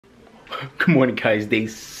Good morning, guys. Day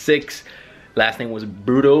 6. Last name was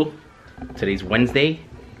Brutal. Today's Wednesday.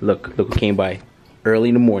 Look who came by early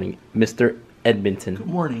in the morning. Mr. Edmonton. Good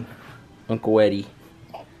morning. Uncle Eddie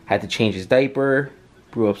had to change his diaper,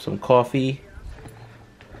 brew up some coffee,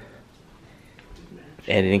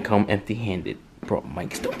 and didn't come empty-handed. Brought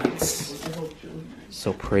Mike's donuts.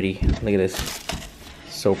 So pretty. Look at this.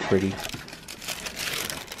 So pretty.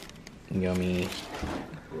 Yummy.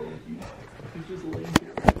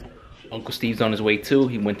 Uncle Steve's on his way too.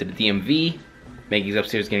 He went to the DMV. Maggie's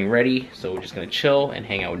upstairs getting ready, so we're just gonna chill and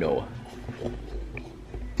hang out with Noah.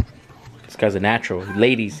 This guy's a natural.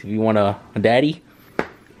 Ladies, if you want a daddy,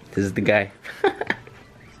 this is the guy.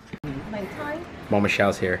 Mama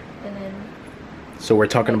Shao's here. So we're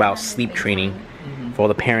talking about sleep training. For all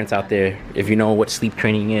the parents out there, if you know what sleep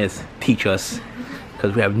training is, teach us,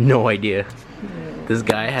 because we have no idea. This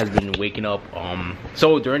guy has been waking up,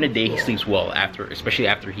 so during the day he sleeps well, especially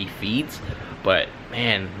after he feeds, but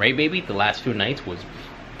man, right baby, the last few nights was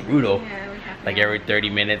brutal. Yeah, like every 30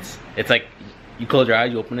 minutes, it's like you close your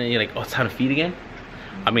eyes, you open it, and you're like, oh, it's time to feed again.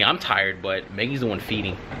 I mean, I'm tired, but Maggie's the one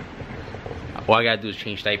feeding. All I gotta do is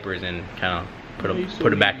change diapers and kind of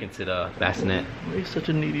put it back into the bassinet. He's such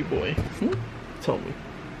a needy boy. Tell me.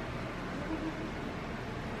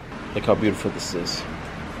 Look how beautiful this is.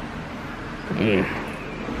 I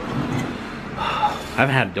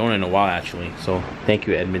haven't had a donut in a while actually, so thank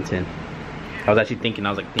you, Edmonton. I was actually thinking, I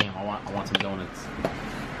was like, damn, I want some donuts.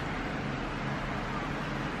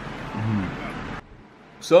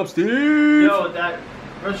 What's up, Steve? Yo, that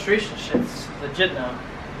registration shit's legit now.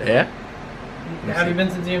 Yeah? Have you been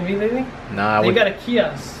to DMV lately? Nah. They got a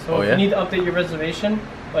kiosk, so oh, if yeah? you need to update your reservation,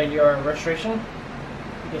 like your registration,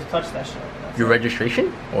 you just touch that shit. That's Your it.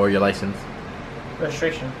 registration or your license?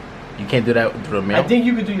 Registration. You can't do that through the mail? I think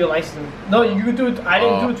you could do your license. No, you could do it. I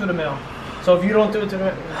didn't do it through the mail. So if you don't do it through the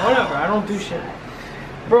mail, whatever. I don't do shit.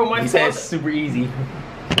 Bro, my He said it's super easy.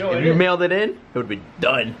 Yo, if you mailed it in, it would be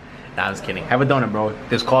done. Nah, I'm just kidding. Have a donut, bro.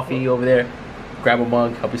 There's coffee over there. Grab a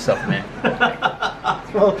mug. Help yourself, man.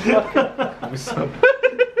 Bro, Help yourself.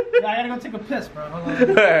 yeah, I gotta go take a piss, bro.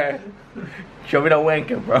 Hold on. Show me that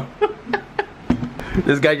wanker, bro.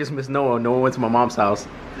 This guy just missed Noah. Noah went to my mom's house.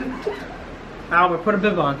 Albert, put a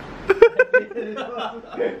bib on.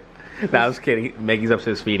 Nah, I was kidding. Maggie's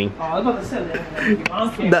upstairs feeding. Oh, I was about to say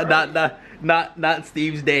that. Not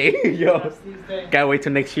Steve's day. Yo, Not Steve's day. Gotta wait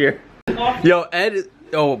till next year. Yo, Ed.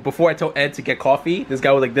 Oh, before I told Ed to get coffee, this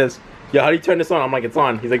guy was like this. Yo, how do you turn this on? I'm like, it's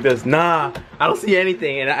on. He's like this. Nah, I don't see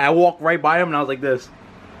anything. And I walked right by him and I was like this.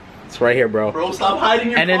 It's right here, bro. Bro, stop hiding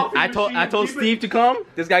your And then coffee I told Steve to come.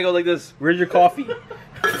 This guy goes like this. Where's your coffee?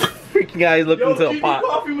 Freaking guy looking into a pot. Your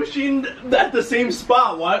coffee machine at the same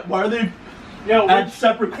spot. Why are they Yo,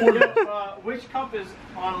 separate corners? which cup is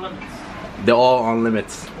on limits? They're all on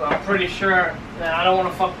limits. Well, I'm pretty sure that I don't want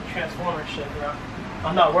to fuck with Transformer shit, bro.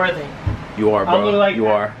 I'm not worthy. You are, bro. Like you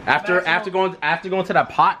are. After maximum. going to that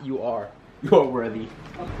pot, you are. You are worthy.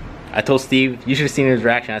 I told Steve, you should have seen his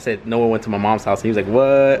reaction. I said Noah went to my mom's house. He was like,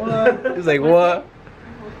 what? He was like, what?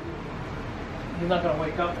 He's not gonna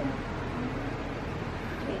wake up.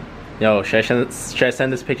 Yo, should I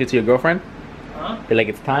send this picture to your girlfriend? Huh? Be like,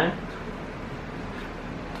 it's time.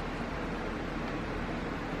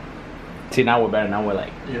 See, now we're better. Now we're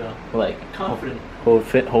like Confident.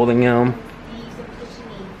 Holding him.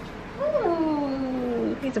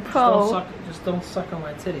 Ooh, he's a Just pro. don't suck on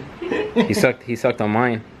my titty. He sucked on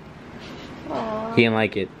mine. Aww. He didn't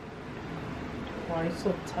like it. Why he's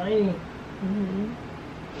so tiny?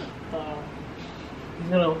 He's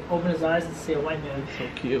gonna open his eyes and see a white man So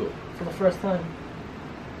cute. for the first time.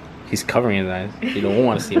 He's covering his eyes. He don't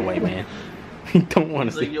want to see a white man. He don't want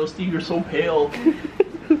to Like, see. yo, Steve, you're so pale.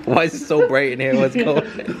 Why is it so bright in here? Let's go.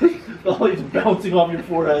 The light's bouncing off your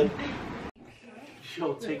forehead.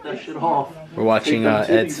 Yo, take that shit off. We're watching Take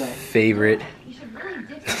them Ed's titties off. favorite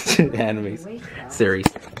anime series.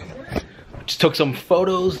 Just took some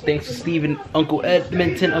photos. Thanks to Steve and Uncle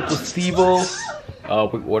Edmonton, Uncle Steve-O.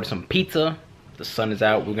 We ordered some pizza. The sun is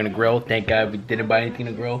out. We're gonna grill. Thank God we didn't buy anything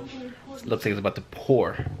to grill. It looks like it's about to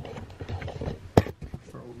pour.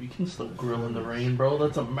 Bro, we can still grill in the rain, bro.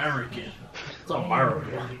 That's American. It's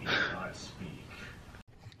America.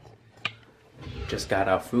 Just got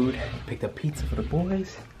our food. Picked up pizza for the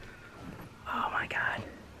boys. Oh my God.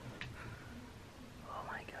 Oh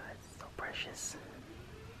my God, it's so precious.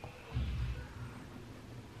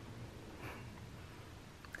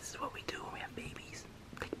 This is what we do when we have babies.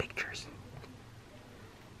 Take pictures.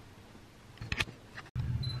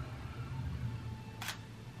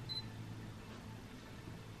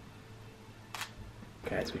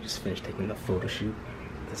 Guys, we just finished taking the photo shoot.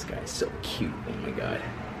 This guy's so cute. Oh my God.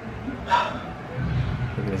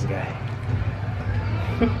 Look at this guy.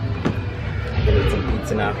 Getting some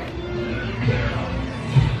pizza now.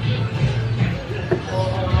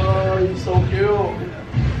 Oh, he's so cute.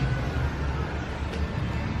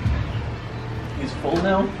 He's full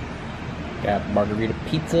now. Got margarita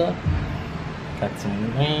pizza. Got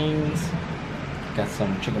some wings. Got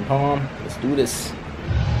some chicken parm. Let's do this.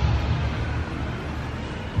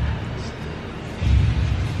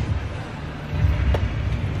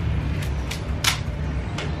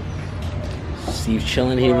 Steve's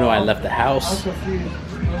chilling here, even though I left the house.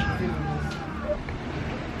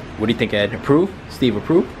 What do you think, Ed? Approve? Steve,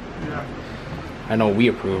 approve? Yeah. I know we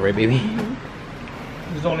approve, right, baby?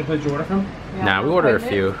 This is the only place you order from? Yeah, Nah, we order a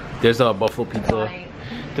few. There's a buffalo pizza.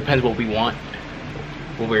 Depends what we want.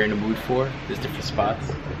 What we're in the mood for. There's different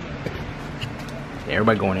spots. Yeah,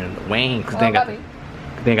 everybody going in the wing because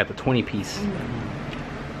they got the 20 piece.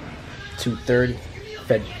 2:30.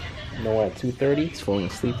 Fed Noah at 2:30. He's falling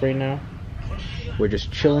asleep right now. We're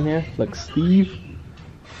just chilling here. Look, Steve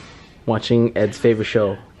watching Ed's favorite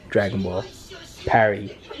show, Dragon Ball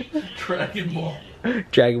parody. Dragon Ball.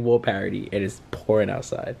 Dragon Ball parody. It is pouring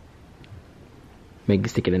outside.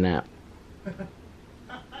 Maggie's taking a nap.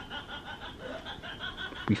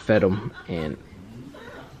 We fed him and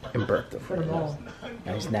birthed him.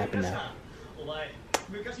 Now he's napping now.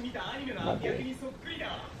 My boy.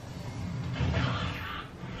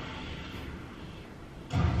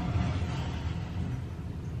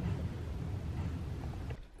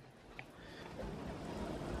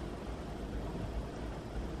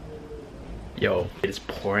 Yo, it is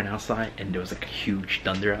pouring outside and there was like a huge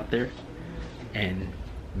thunder out there. And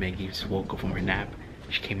Maggie just woke up from her nap.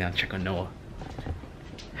 She came down to check on Noah.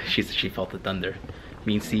 She said she felt the thunder.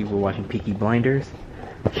 Me and Steve were watching Peaky Blinders.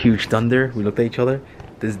 Huge thunder. We looked at each other.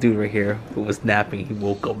 This dude right here who was napping, he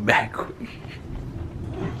woke up back.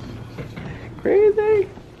 Crazy.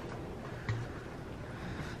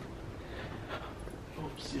 Oh,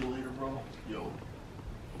 see you later, bro. Yo.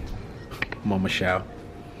 Mama Shao.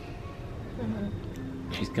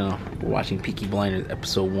 She's gonna we're watching Peaky Blinders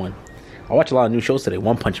episode 1. I watch a lot of new shows today.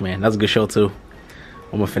 One Punch Man. That's a good show too.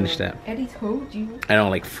 I'm gonna finish that. Eddie told you. I know,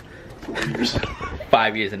 like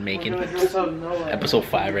 5 years in making. Episode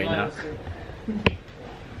 5 right now.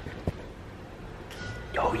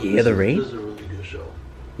 Yo, you hear the rain? This is a really good show.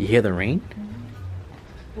 You hear the rain?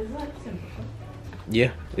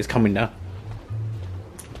 Yeah, it's coming down.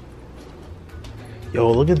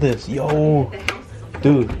 Yo, look at this. Yo.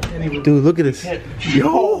 Dude, look at this. Yo,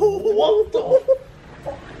 what the?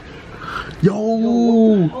 Yo, what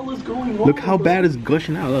the hell is going on? Look how bad it's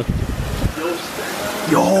gushing out. Look.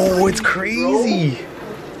 Yo, it's crazy.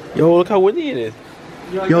 Yo, look how windy it is.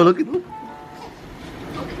 Yo, look at.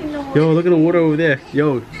 Yo, look at the water over there.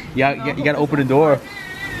 Yo, you gotta open the door.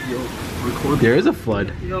 There is a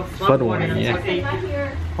flood. Flood warning.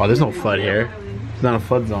 Yeah. Oh, there's no flood here. It's not a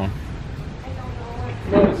flood zone.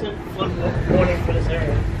 No, it's a flood warning for this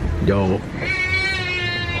area. Yo.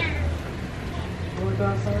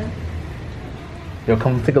 Yo,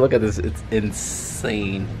 come take a look at this. It's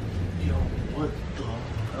insane. Yo, what the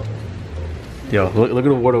hell? Yo, look at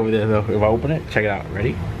the water over there though. If I open it, check it out.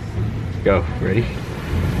 Ready? Go. Ready?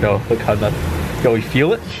 Yo, look how that. Yo, you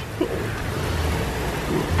feel it?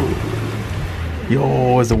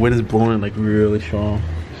 Yo, as the wind is blowing like really strong.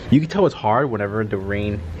 You can tell it's hard whenever the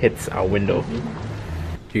rain hits our window.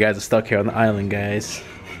 You guys are stuck here on the island, guys.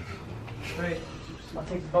 Wait, I'll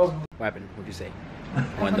take the boat. What happened? What'd you say? I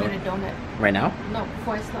wanted a donut. Right now? No,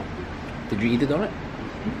 before I slept. Did you eat the donut?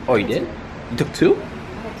 Oh, you did? You took 2? I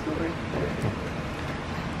had 2.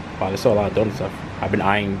 Wow, there's still a lot of donut stuff. I've been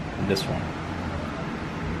eyeing this one.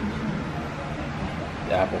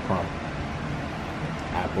 The apple crumb.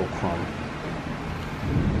 Apple crumb.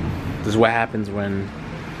 This is what happens when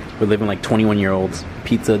we're living like 21-year-olds.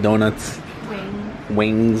 Pizza, donuts,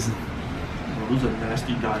 wings. Bro, this is a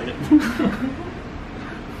nasty diet.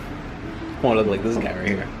 I want to look like this guy right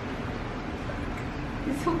here.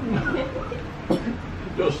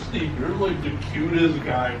 Yo, Steve, you're like the cutest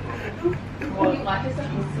guy, bro. Bro,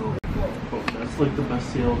 that's like the best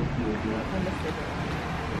sale you would get.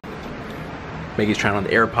 Maggie's trying on the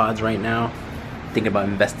AirPods right now. Thinking about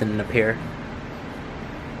investing in a pair.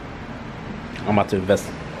 I'm about to invest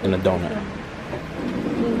in a donut.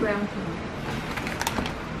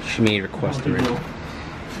 She made a request already.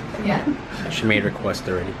 Yeah. She made a request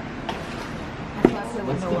already.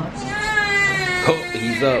 Oh,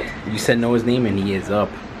 he's up. You said Noah's name and he is up.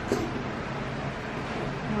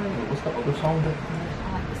 What's the other song that?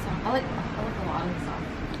 I like the song. I like a lot of the songs.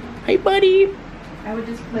 Hey, buddy. I would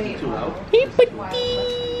just play. Too loud? Hey,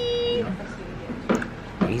 buddy.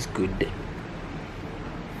 he's good.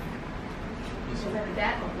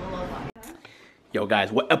 Yo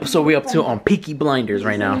guys, what episode are we up to on Peaky Blinders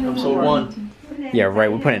right now? Episode 1. Yeah,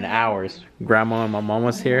 right, we put in hours. Grandma and my mom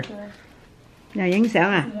was here. Rồi影相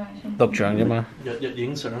啊?錄像啫嘛. 日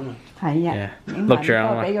影相啊. 係啊， Yeah. 錄像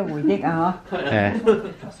啊嘛. 俾個回憶啊嗬. Yeah.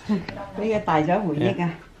 俾個大咗回憶啊。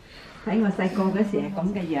睇我細個嗰時係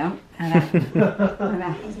咁嘅樣，係咪？係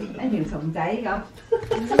咪？一條蟲仔咁。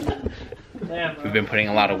 We've been putting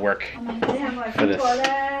a lot of work for this.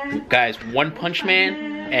 Guys, One Punch Man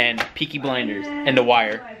and Peaky Blinders and The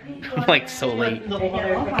Wire. I'm like so late.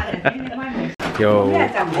 Yo.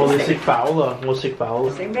 我哋食飽啦，我食飽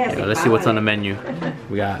啦。 Yo, let's see what's on the menu.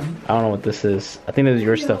 We got, I don't know what this is. I think this is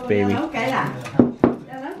your stuff, baby.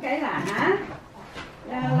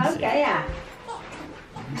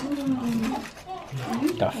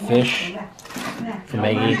 Got fish for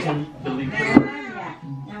Maggie.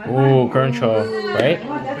 Ooh, Crenshaw, right?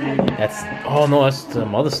 That's, oh no, that's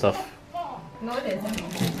some other stuff.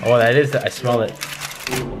 Oh, that is, I smell it.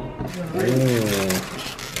 Ooh,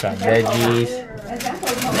 got veggies.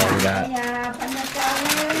 And we got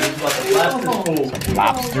some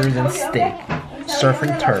lobsters and steak. Surf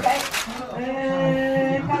and turf.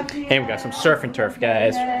 Hey, we got some surf and turf,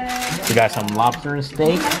 guys. We got some lobster and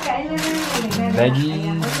steak,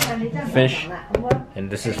 veggies, fish, and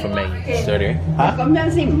this is for Maggie. So there. Huh?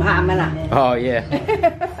 Oh yeah.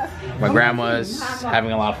 My grandma's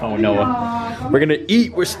having a lot of fun with Noah. We're gonna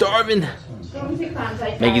eat. We're starving.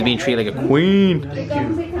 Maggie's being treated like a queen.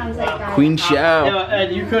 Queen Shao. Yeah,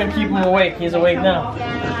 Ed, you couldn't keep him awake. He's awake now.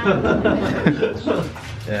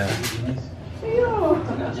 Yeah.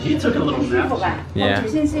 He took a little nap. Yeah.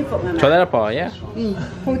 Try that up, all, yeah.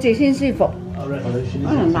 好似先舒服，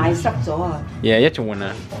可能賴濕咗啊。 Yeah, you have to win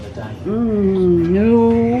that.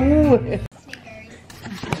 No.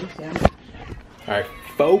 Alright,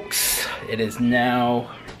 folks. It is now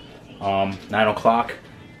 9 o'clock.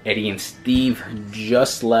 Eddie and Steve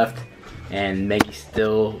just left, and Maggie's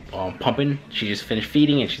still pumping. She just finished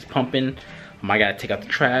feeding and she's pumping. I gotta take out the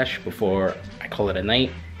trash before I call it a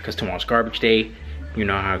night because tomorrow's garbage day. You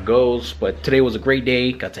know how it goes. But today was a great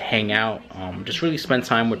day. Got to hang out. Just really spend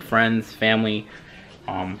time with friends, family.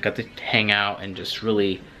 Got to hang out and just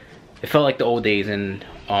really, it felt like the old days. And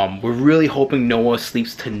we're really hoping Noah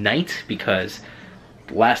sleeps tonight because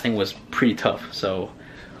the last thing was pretty tough. So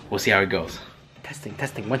we'll see how it goes. Testing,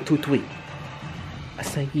 testing, 1, 2, 3. I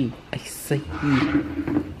say you.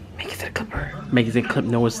 Make it a clipper. Make it a clip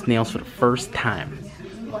Noah's nails for the first time.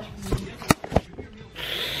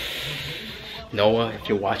 Noah, if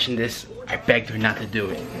you're watching this, I begged her not to do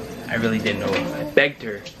it. I really did, Noah. I begged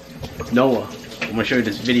her. Noah, I'm gonna show you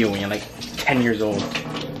this video when you're like 10 years old.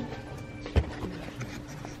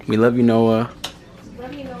 We love you, Noah.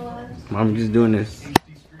 Love you, Noah. Mom just doing this.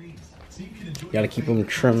 You gotta keep them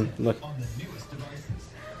trimmed. Look.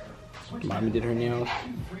 Mommy did her nails.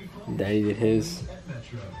 Daddy did his.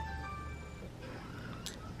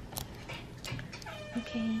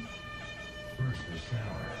 Okay.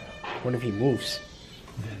 What if he moves?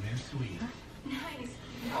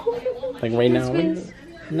 Like right now.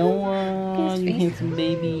 Noah, you handsome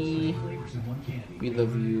baby. We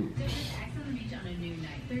love you.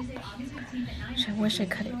 Where should I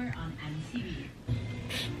cut it?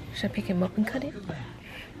 Should I pick him up and cut it?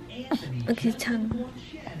 Look at his tongue.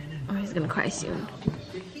 Oh, he's gonna cry soon.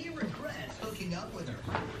 He regrets hooking up with her.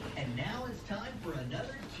 And now it's time for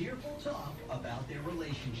another tearful talk about their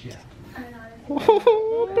relationship.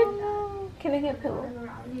 Can I get a pillow?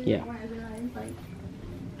 Yeah.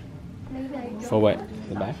 For what?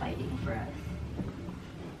 The back?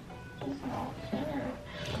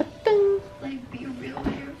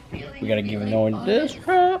 We gotta give Noah this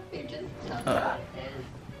crap.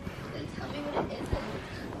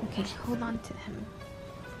 Okay, hold on to him.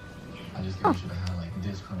 Oh.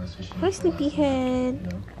 Hi,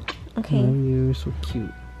 sleepyhead. Okay. Oh, you're so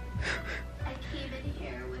cute.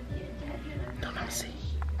 Don't let me see.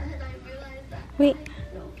 Wait,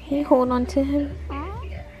 can you hold on to him?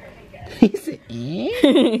 He said,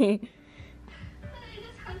 eh?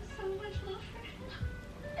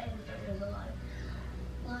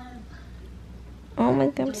 Oh my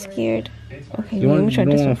god, I'm scared. Okay, You let me want try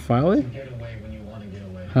this to one. file it?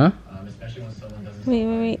 Huh?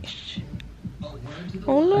 Wait. Shh.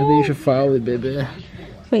 Oh I think no. you should file it, baby.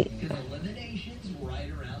 Wait. Elimination's right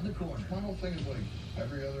around the corner. My whole thing is like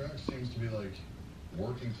every other ex seems to be like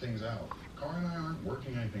working things out. Cara and I aren't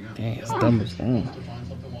working anything out. Dang, it's dumb as wrong. To find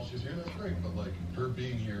something while she's here, that's great. But like her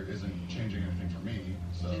being here isn't changing anything for me.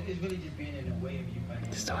 So It's really just being in a way of you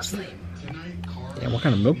finding Still asleep. tonight, Cara Yeah, what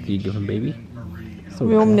kind of milk do you give him, baby? and Marie So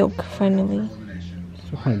Real good. milk, finally. elimination.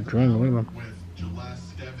 Some kind of drink. Look at them. With Gillette,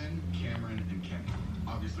 Steven, Cameron, and Kenny.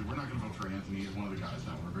 Obviously, we're not going to vote for Anthony. He's one of the guys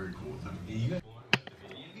now. We're very cool with him.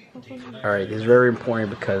 Alright, this is very important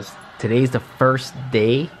because today's the first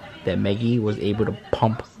day that Maggie was able to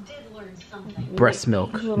pump breast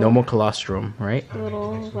milk. No more colostrum, right? A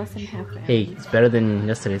little less than half. Hey, it's better than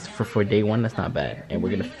yesterday's. For day one, that's not bad. And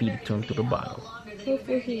we're gonna feed it to him through the bottle.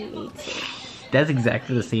 Hopefully he eats it. That's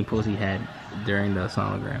exactly the same pose he had during the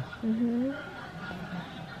sonogram.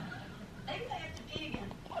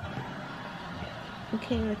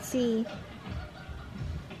 Okay, let's see.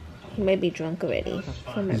 He might be drunk already.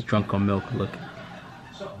 He's drunk on milk, look.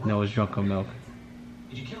 No, he's drunk on milk.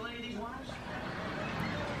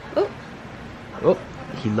 Oh, Oh,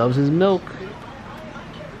 he loves his milk.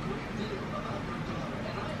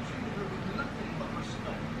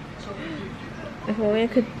 if only I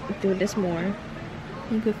could do this more.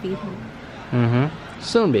 You could feed him.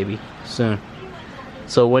 Soon, baby. Soon.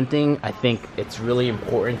 So one thing I think it's really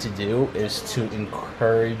important to do is to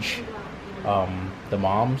encourage the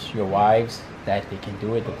moms, your wives, that they can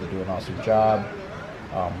do it, that they do an awesome job.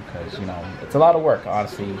 Because, you know, it's a lot of work,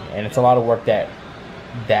 honestly. And it's a lot of work that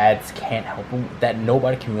dads can't help them, that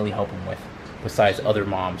nobody can really help them with besides other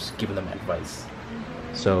moms giving them advice.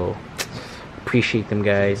 So appreciate them,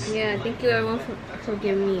 guys. Yeah, thank you everyone for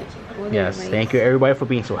giving me all the Yes, advice. thank you everybody for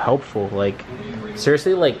being so helpful. Like,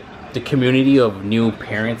 seriously, like the community of new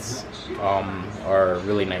parents are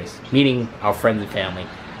really nice. Meeting our friends and family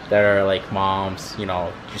that are like moms, you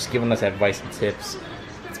know, just giving us advice and tips.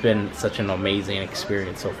 It's been such an amazing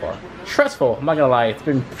experience so far. Stressful, I'm not gonna lie, it's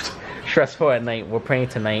been stressful at night. We're praying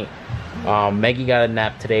tonight. Maggie got a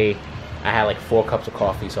nap today. I had like 4 cups of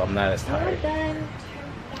coffee, so I'm not as tired. We're done.